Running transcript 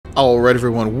Alright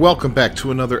everyone, welcome back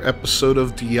to another episode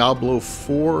of Diablo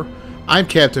 4. I'm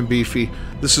Captain Beefy.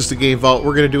 This is the Game Vault.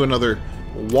 We're going to do another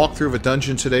walkthrough of a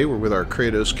dungeon today. We're with our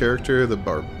Kratos character, the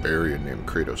Barbarian named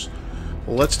Kratos.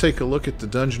 Well, let's take a look at the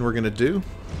dungeon we're going to do.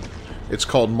 It's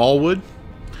called Maulwood,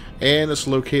 and it's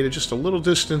located just a little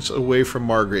distance away from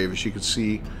Margrave, as you can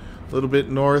see, a little bit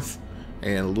north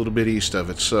and a little bit east of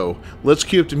it. So let's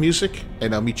cue up the music,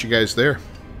 and I'll meet you guys there.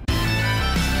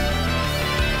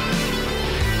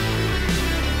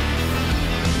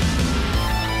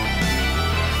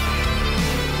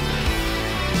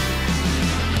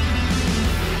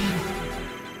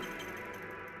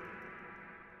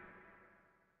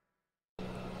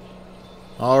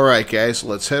 Alright guys,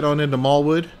 let's head on into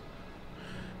Maulwood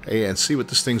and see what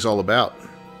this thing's all about.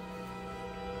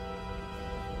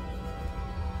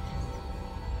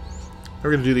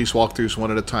 We're going to do these walkthroughs one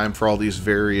at a time for all these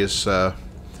various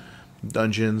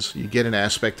dungeons. You get an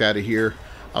aspect out of here.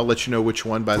 I'll let you know which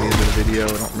one by the end of the video. I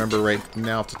don't remember right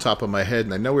now off the top of my head,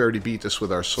 and I know we already beat this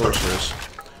with our sorceress.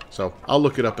 So I'll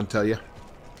look it up and tell you.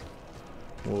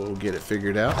 We'll get it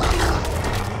figured out.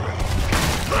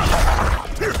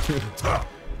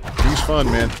 He's fun,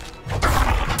 man.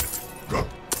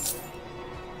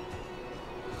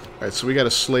 Alright, so we gotta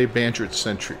slay bandit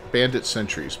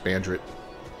sentries. Bandit.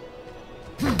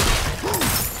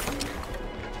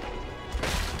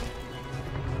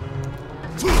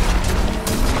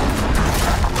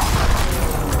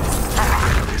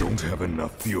 Don't have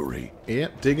enough fury.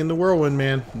 Yep, digging the whirlwind,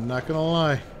 man. I'm not gonna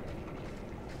lie.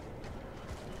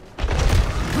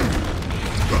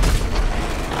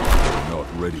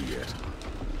 Ready yet.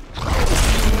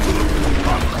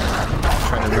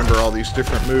 Trying to remember all these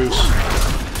different moves.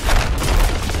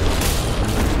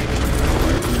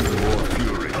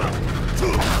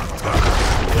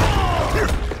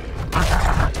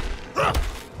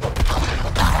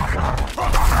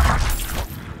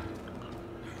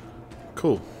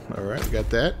 Cool. Alright, we got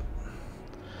that.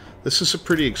 This is a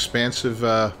pretty expansive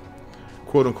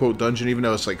quote-unquote dungeon. Even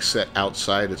though it's like set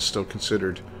outside, it's still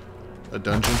considered a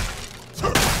dungeon.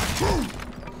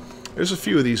 There's a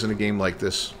few of these in a game like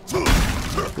this.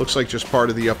 Looks like just part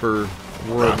of the upper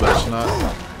world, but it's not.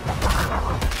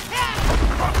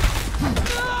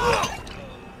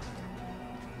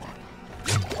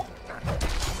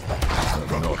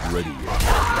 I'm not ready yet.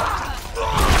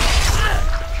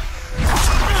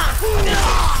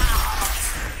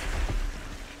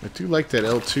 I do like that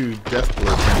L2 death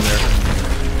blow thing there.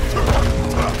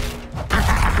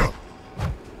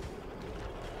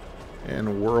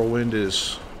 And Whirlwind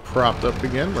is propped up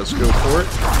again. Let's go for it.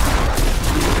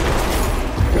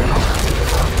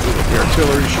 The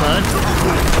artillery shrine.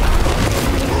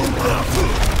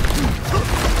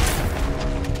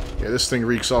 Yeah, this thing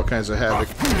wreaks all kinds of havoc.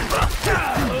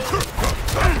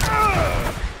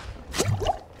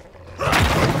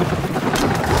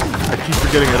 I keep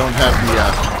forgetting I don't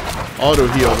have the auto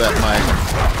heal that my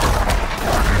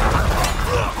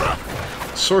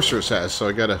sorceress has, so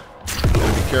I gotta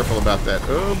be careful about that.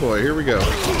 Oh boy, here we go.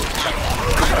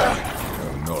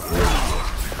 I'm not ready yet.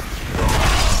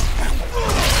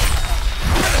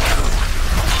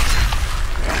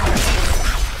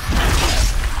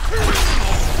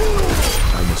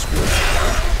 I must wait.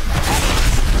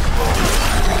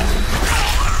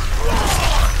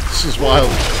 This is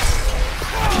wild.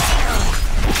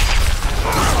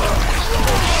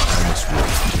 I must wait.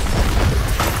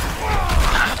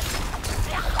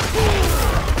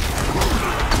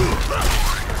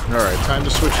 Alright, time to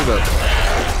switch it up.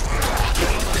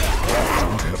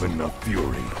 Don't have enough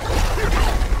fury.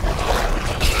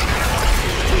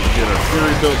 Get our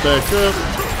fury built back up.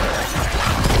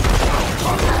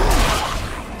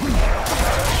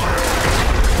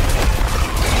 Don't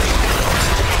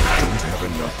have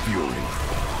enough fury.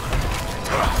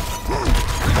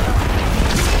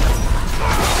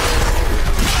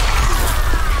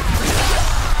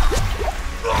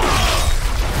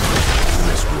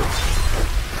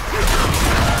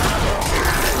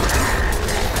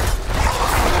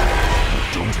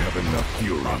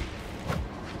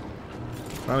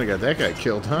 Finally got that guy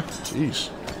killed, huh? Jeez.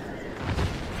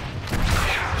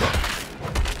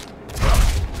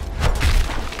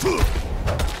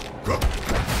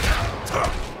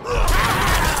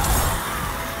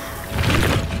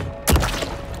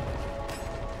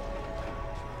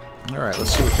 Alright,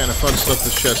 let's see what kind of fun stuff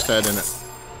this chest had in it.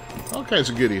 All kinds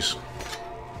of goodies.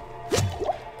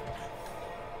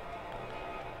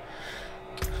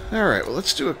 Alright, well,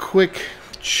 let's do a quick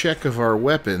check of our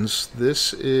weapons.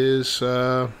 This is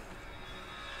looks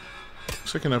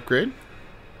like an upgrade.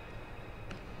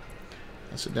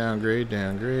 That's a downgrade.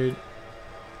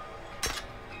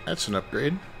 That's an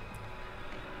upgrade.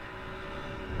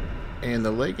 And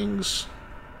the leggings.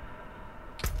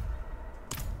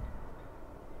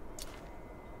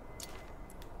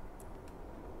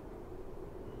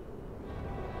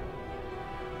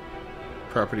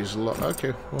 Properties low.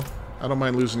 Okay, well, I don't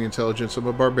mind losing the intelligence. I'm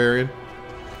a barbarian.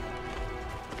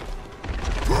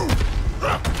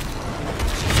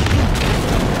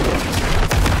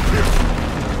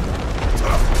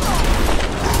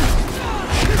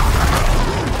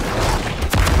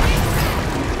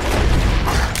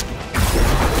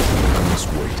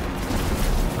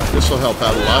 This will help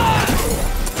out a lot.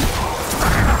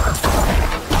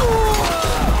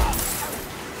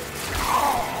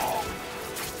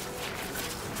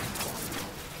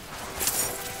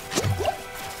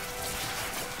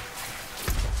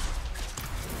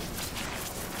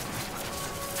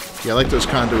 Yeah, I like those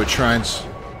conduit shrines.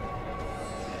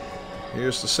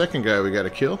 Here's the second guy we gotta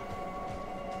kill.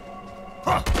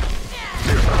 Damn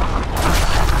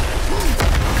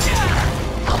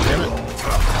it.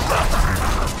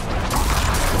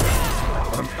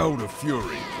 I'm out of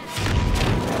fury.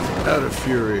 Out of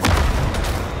fury.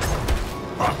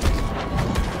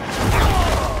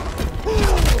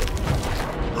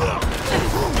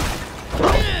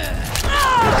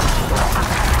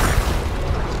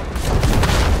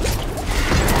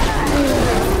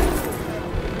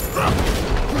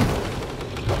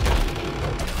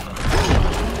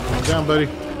 Down, buddy.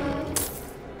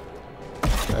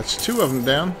 That's two of them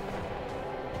down.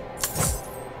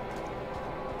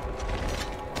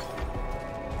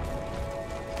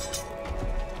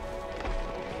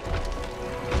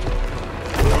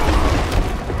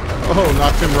 Oh,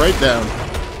 knocked him right down.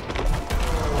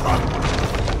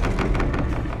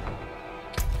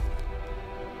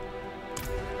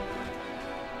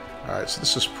 Alright, so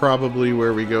this is probably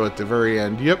where we go at the very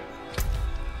end. Yep.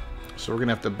 So we're going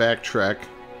to have to backtrack.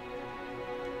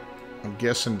 I'm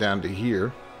guessing down to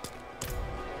here.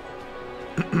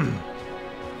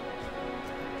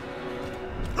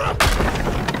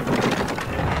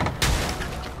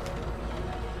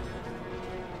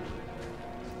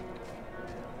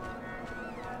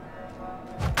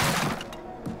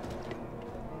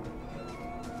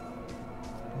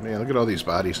 Man, look at all these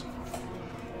bodies.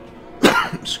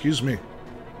 Excuse me.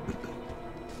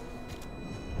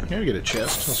 Here we get a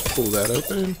chest. Let's pull that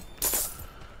open.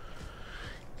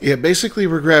 Yeah, basically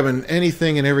we're grabbing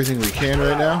anything and everything we can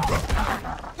right now.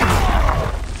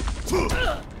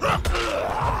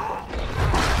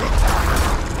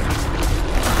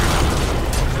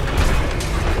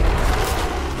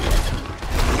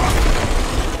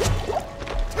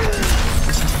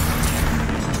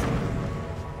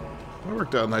 That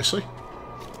worked out nicely.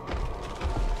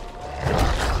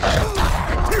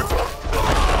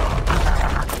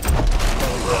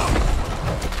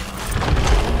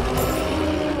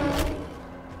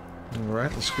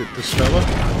 Alright, let's get this fella.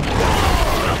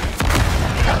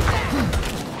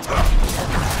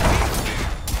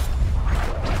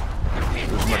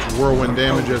 Do as much whirlwind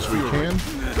damage as we can.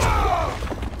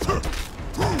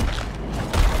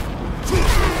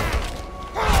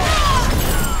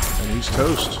 And he's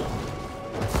toast.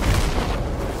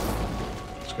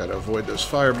 Just gotta avoid those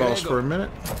fireballs for a minute.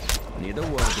 Need a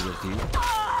word with you.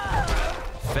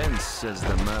 Fence says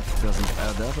the math doesn't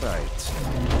add up right.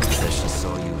 Says she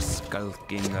saw you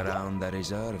skulking around the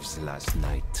reserves last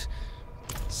night.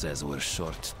 Says we're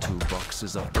short 2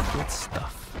 boxes of the good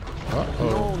stuff.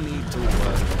 No need to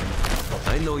worry.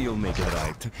 I know you'll make it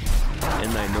right.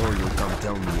 And I know you'll come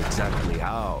tell me exactly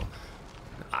how.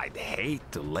 I'd hate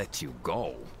to let you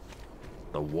go.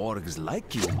 The wargs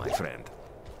like you, my friend.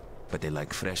 But they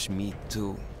like fresh meat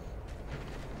too.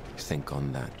 Think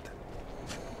on that.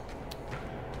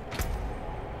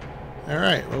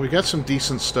 Alright, well we got some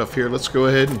decent stuff here. Let's go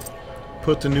ahead and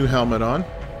put the new helmet on.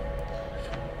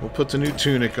 We'll put the new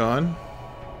tunic on.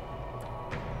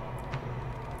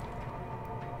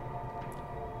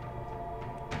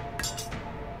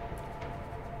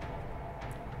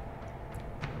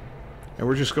 And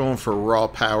we're just going for raw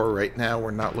power right now. We're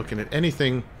not looking at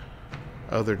anything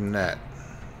other than that.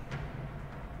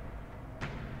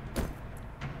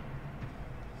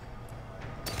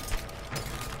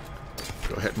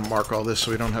 Go ahead and mark all this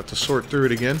so we don't have to sort through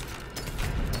it again.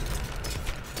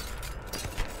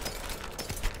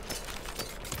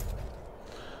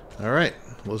 Alright,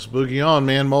 let's boogie on,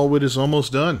 man. Maulwood is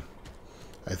almost done,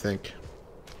 I think.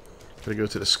 Gotta go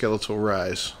to the skeletal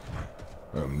rise.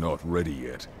 I'm not ready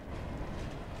yet.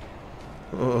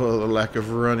 Oh, the lack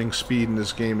of running speed in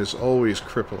this game is always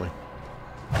crippling.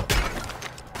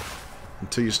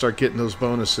 Until you start getting those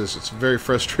bonuses, it's very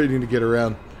frustrating to get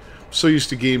around. I'm so used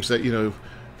to games that, you know,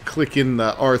 click in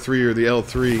the R3 or the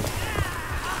L3.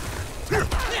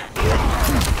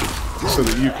 so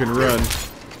that you can run.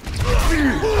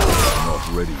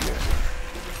 Not ready yet.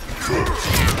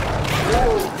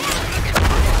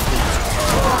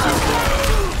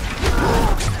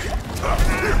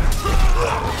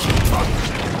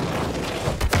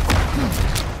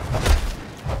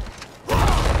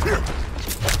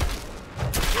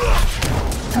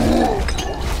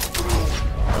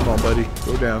 Come on, buddy.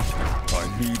 Go down. I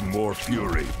need more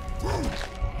fury.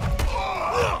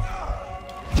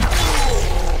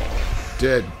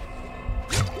 Dead.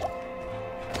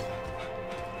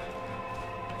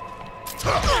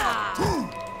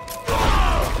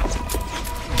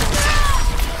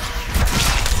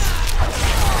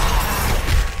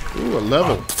 Ooh, a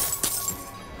level.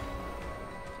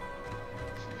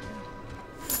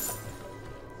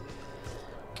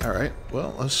 Alright,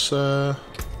 well, let's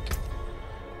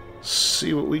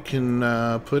see what we can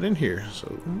put in here. So,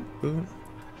 boom.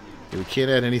 Yeah, we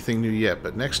can't add anything new yet,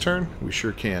 but next turn, we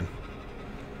sure can.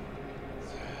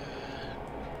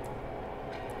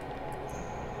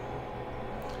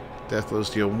 Death blows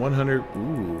deal 100.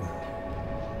 Ooh.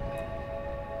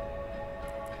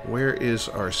 Where is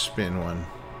our spin one?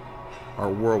 Our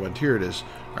whirlwind. Here it is.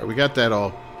 Alright, we got that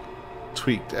all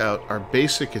tweaked out. Our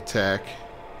basic attack.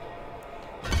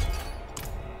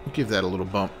 We'll give that a little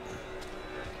bump.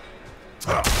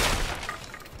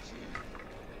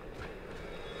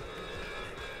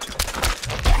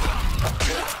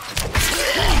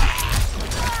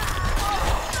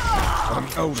 I'm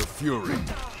out of fury.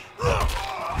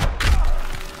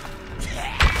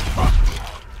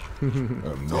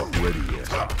 I'm not ready yet.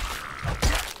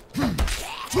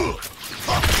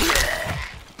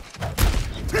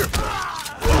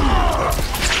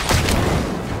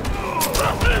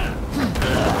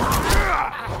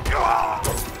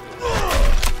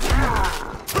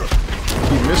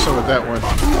 Keep missing with that one.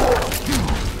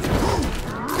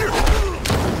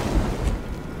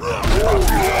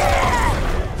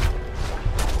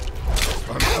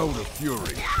 I'm out of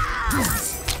fury.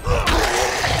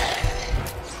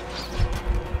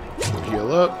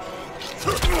 Heal up.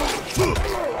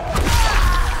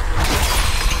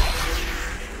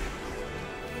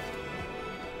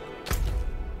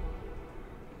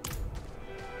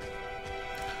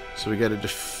 So we got to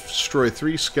destroy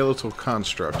 3 skeletal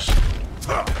constructs.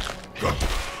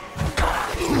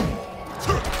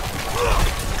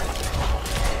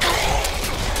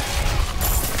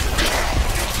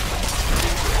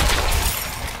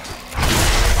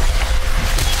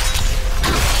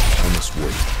 I must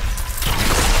wait.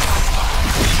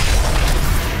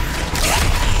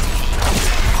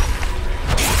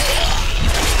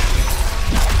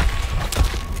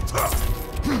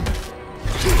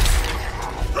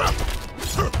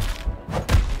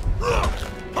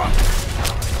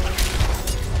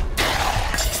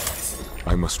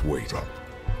 I must wait.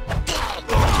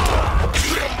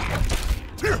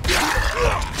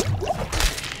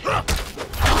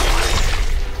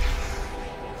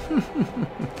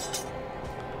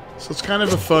 So it's kind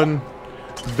of a fun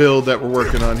build that we're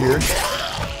working on here.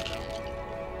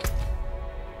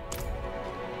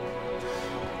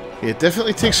 It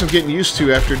definitely takes some getting used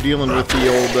to after dealing with the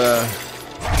old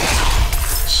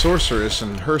sorceress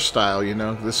and her style, you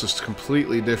know. This is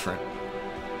completely different.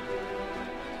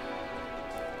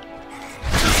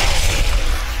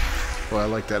 Boy, I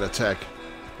like that attack.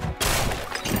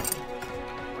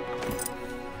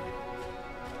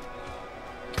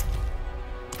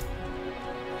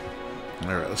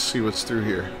 Alright, let's see what's through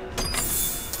here.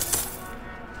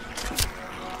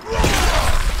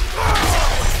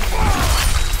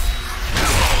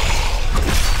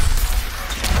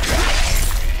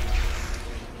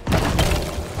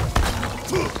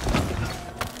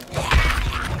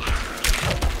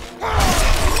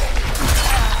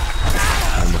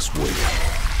 I must wait.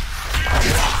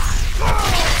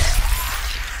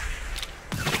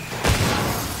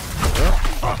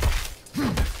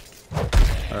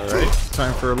 Alright,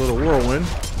 time for a little whirlwind.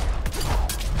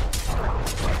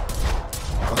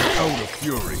 I'm out of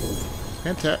fury.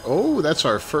 Oh, that's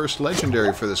our first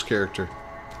legendary for this character.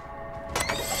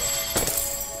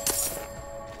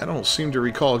 I don't seem to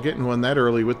recall getting one that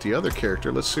early with the other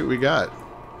character. Let's see what we got.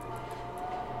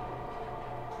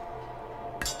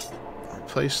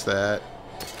 Replace that.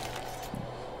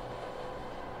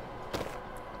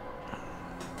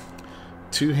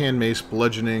 Two-hand mace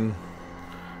bludgeoning.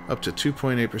 Up to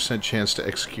 2.8% chance to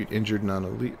execute injured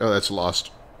non-elite. Oh, that's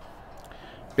lost.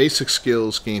 Basic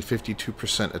skills gain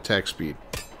 52% attack speed.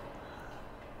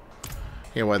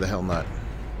 Yeah, why the hell not?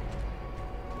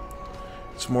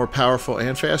 It's more powerful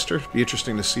and faster. Be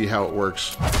interesting to see how it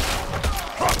works.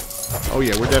 Oh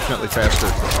yeah, we're definitely faster.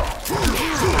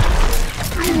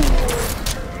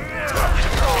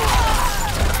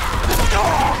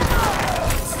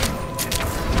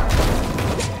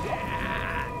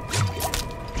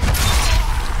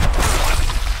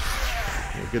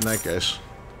 Good night, guys.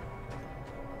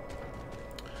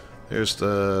 There's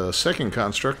the second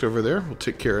construct over there. We'll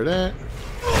take care of that.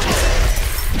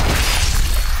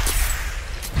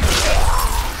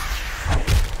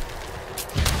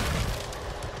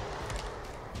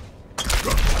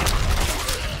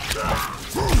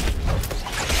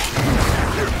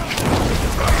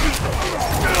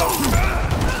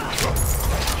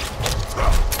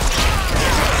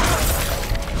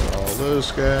 All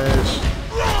those guys.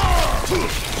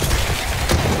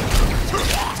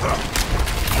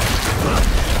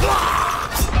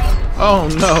 Oh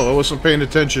no, I wasn't paying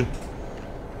attention.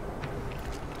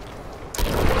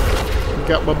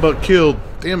 Got my butt killed.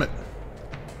 Damn it.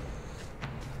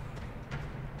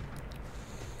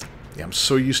 Yeah, I'm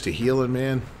so used to healing,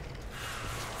 man.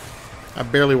 I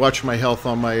barely watch my health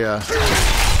on my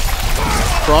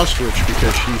cross switch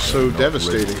because she's so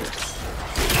devastating.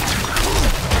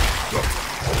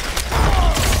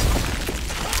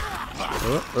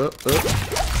 I'm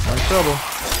in trouble.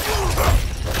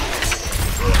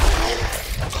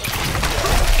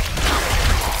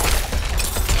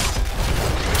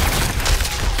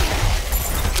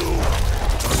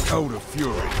 Out of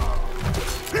fury.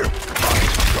 Get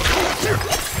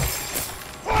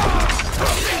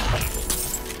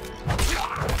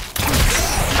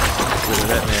rid of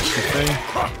that nasty thing.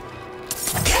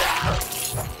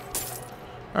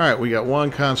 Alright, we got one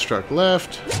construct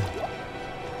left.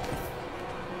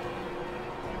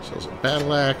 Sells a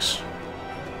battle axe.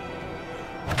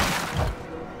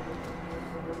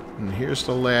 And here's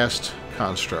the last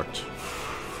construct.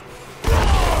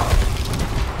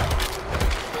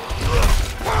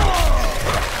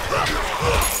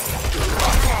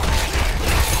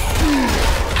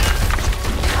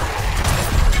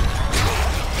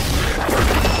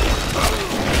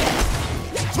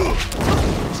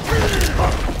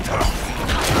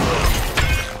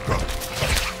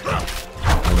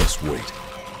 I must wait.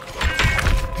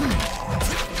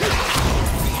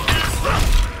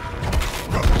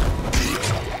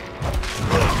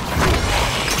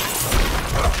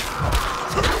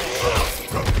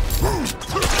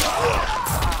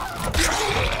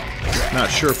 Not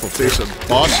sure if we'll face a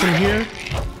boss in here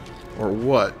or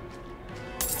what.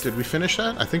 Did we finish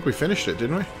that? I think we finished it,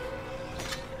 didn't we?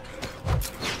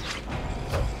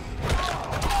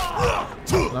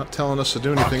 Not telling us to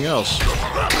do anything else.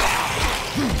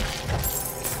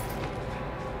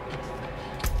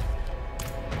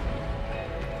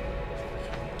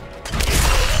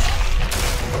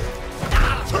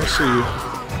 I see you.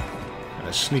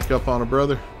 Gonna sneak up on a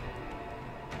brother.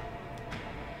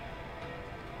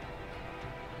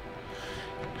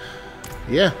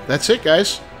 Yeah, that's it,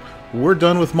 guys. We're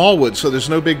done with Maulwood, so there's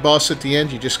no big boss at the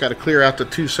end. You just got to clear out the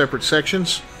 2 separate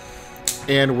sections,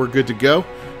 and we're good to go.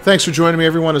 Thanks for joining me,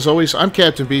 everyone. As always, I'm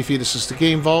Captain Beefy. This is the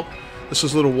Game Vault. This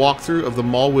is a little walkthrough of the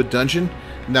Maulwood Dungeon.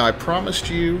 Now, I promised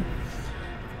you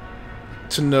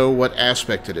to know what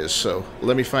aspect it is, so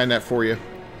let me find that for you,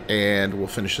 and we'll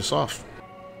finish this off.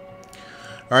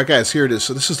 Alright guys, here it is.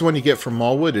 So this is the one you get from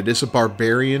Maulwood. It is a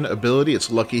Barbarian ability. It's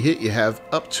a lucky hit. You have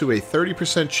up to a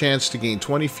 30% chance to gain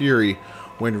 20 Fury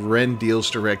when Ren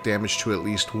deals direct damage to at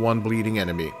least 1 bleeding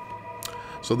enemy.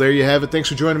 So there you have it. Thanks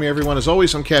for joining me, everyone. As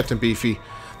always, I'm Captain Beefy.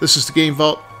 This is the Game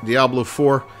Vault, Diablo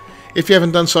 4. If you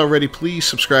haven't done so already, please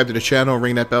subscribe to the channel and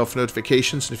ring that bell for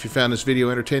notifications. And if you found this video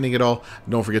entertaining at all,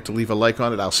 don't forget to leave a like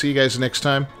on it. I'll see you guys next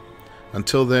time.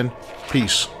 Until then,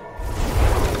 peace.